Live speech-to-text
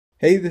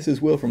Hey, this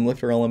is Will from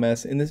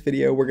LifterLMS. In this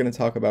video, we're going to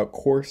talk about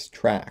course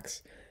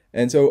tracks.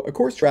 And so a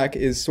course track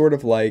is sort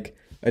of like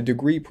a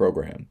degree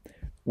program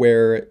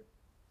where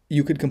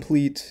you could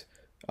complete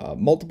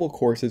multiple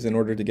courses in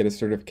order to get a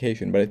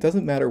certification, but it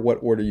doesn't matter what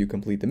order you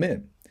complete them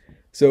in.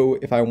 So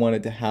if I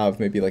wanted to have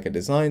maybe like a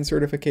design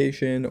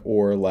certification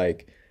or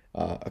like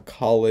a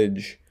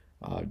college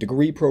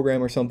degree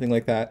program or something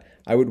like that,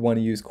 I would want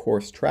to use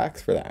course tracks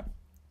for that.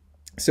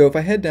 So if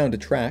I head down to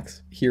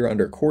tracks here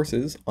under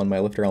courses on my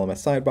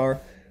LifterLMS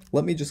sidebar,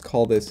 let me just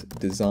call this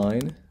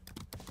design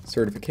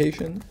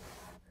certification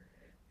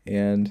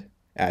and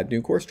add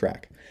new course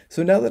track.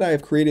 So now that I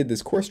have created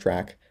this course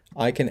track,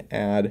 I can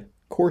add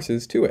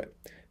courses to it.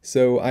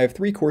 So I have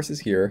 3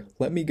 courses here.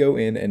 Let me go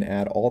in and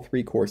add all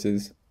 3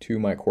 courses to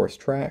my course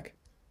track.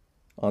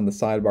 On the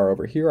sidebar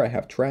over here, I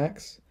have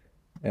tracks,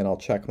 and I'll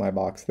check my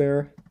box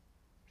there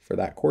for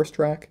that course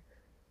track,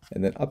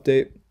 and then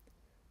update.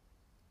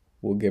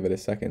 We'll give it a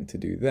second to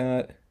do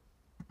that,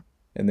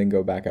 and then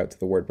go back out to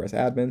the WordPress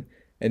admin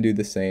and do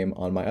the same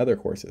on my other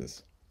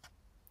courses.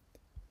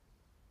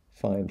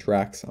 Find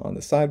tracks on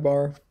the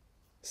sidebar,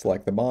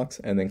 select the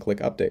box, and then click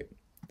update.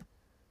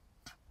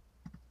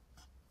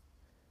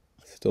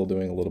 Still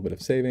doing a little bit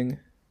of saving.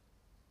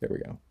 There we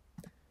go.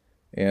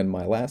 And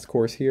my last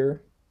course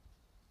here,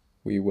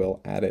 we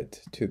will add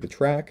it to the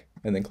track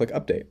and then click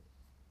update.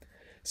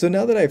 So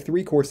now that I have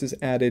 3 courses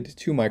added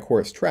to my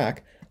course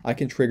track, I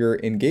can trigger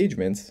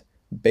engagements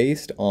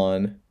based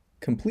on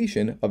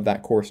completion of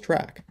that course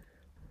track.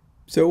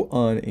 So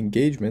on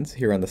engagements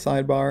here on the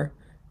sidebar,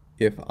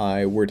 if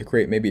I were to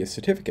create maybe a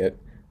certificate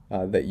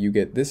that you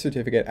get this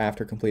certificate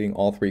after completing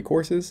all 3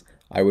 courses,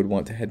 I would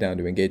want to head down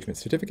to engagement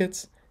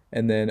certificates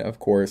and then of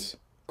course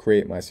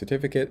create my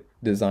certificate,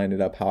 design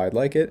it up how I'd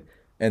like it,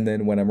 and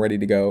then when I'm ready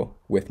to go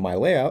with my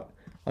layout,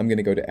 I'm going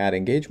to go to add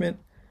engagement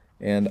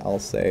and I'll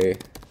say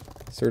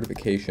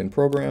certification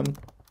program.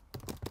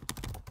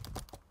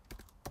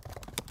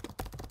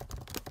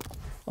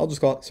 I'll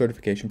just call it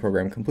certification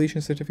program completion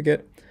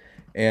certificate,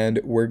 and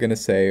we're going to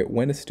say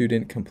when a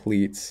student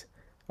completes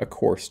a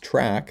course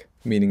track,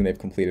 meaning they've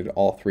completed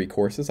all 3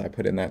 courses I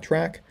put in that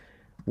track,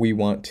 we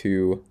want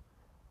to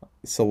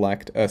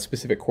select a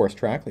specific course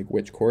track, like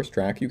which course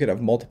track. You could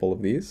have multiple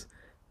of these,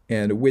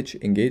 and which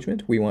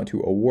engagement we want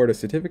to award a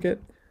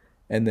certificate,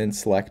 and then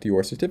select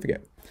your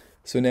certificate.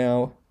 So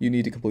now you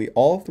need to complete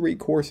all 3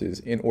 courses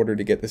in order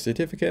to get the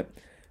certificate.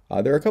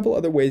 There are a couple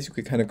other ways you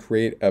could kind of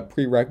create a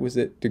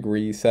prerequisite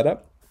degree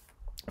setup.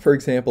 For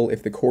example,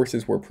 if the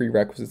courses were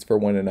prerequisites for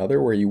one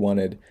another, where you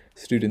wanted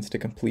students to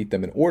complete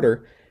them in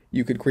order,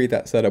 you could create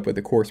that setup with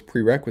the course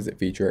prerequisite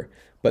feature.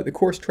 But the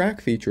course track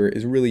feature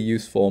is really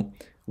useful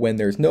when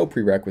there's no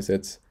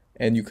prerequisites,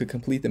 and you could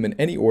complete them in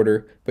any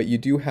order, but you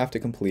do have to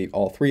complete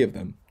all 3 of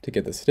them to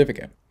get the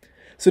certificate.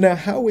 So now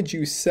how would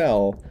you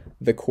sell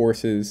the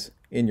courses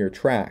in your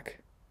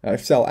track?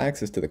 Sell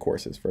access to the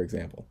courses, for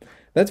example.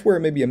 That's where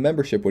maybe a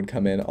membership would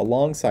come in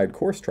alongside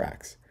course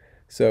tracks.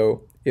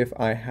 So if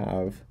I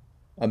have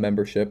a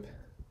membership,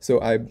 so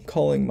I'm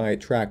calling my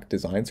track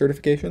design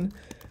certification,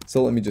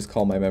 so let me just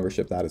call my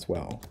membership that as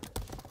well.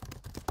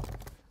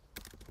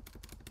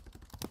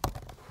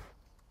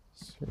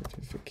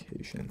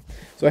 Certification.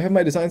 So I have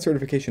my design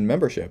certification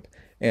membership,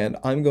 and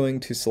I'm going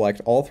to select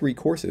all 3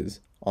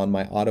 courses on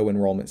my auto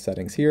enrollment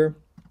settings here.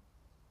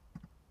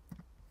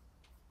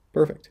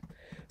 Perfect.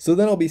 So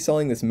then I'll be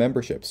selling this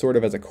membership sort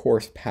of as a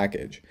course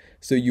package.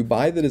 So you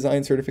buy the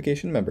design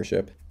certification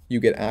membership, you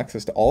get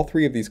access to all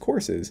 3 of these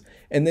courses,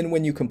 and then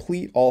when you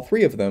complete all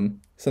 3 of them,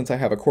 since I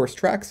have a course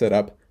track set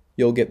up,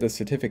 you'll get the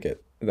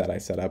certificate that I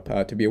set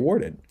up to be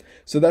awarded.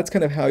 So that's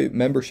kind of how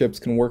memberships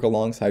can work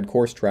alongside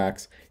course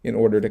tracks in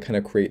order to kind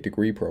of create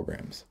degree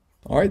programs.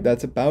 All right,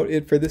 that's about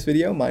it for this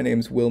video. My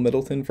name's Will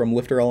Middleton from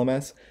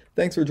LifterLMS.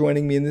 Thanks for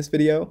joining me in this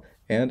video,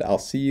 and I'll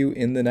see you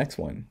in the next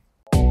one.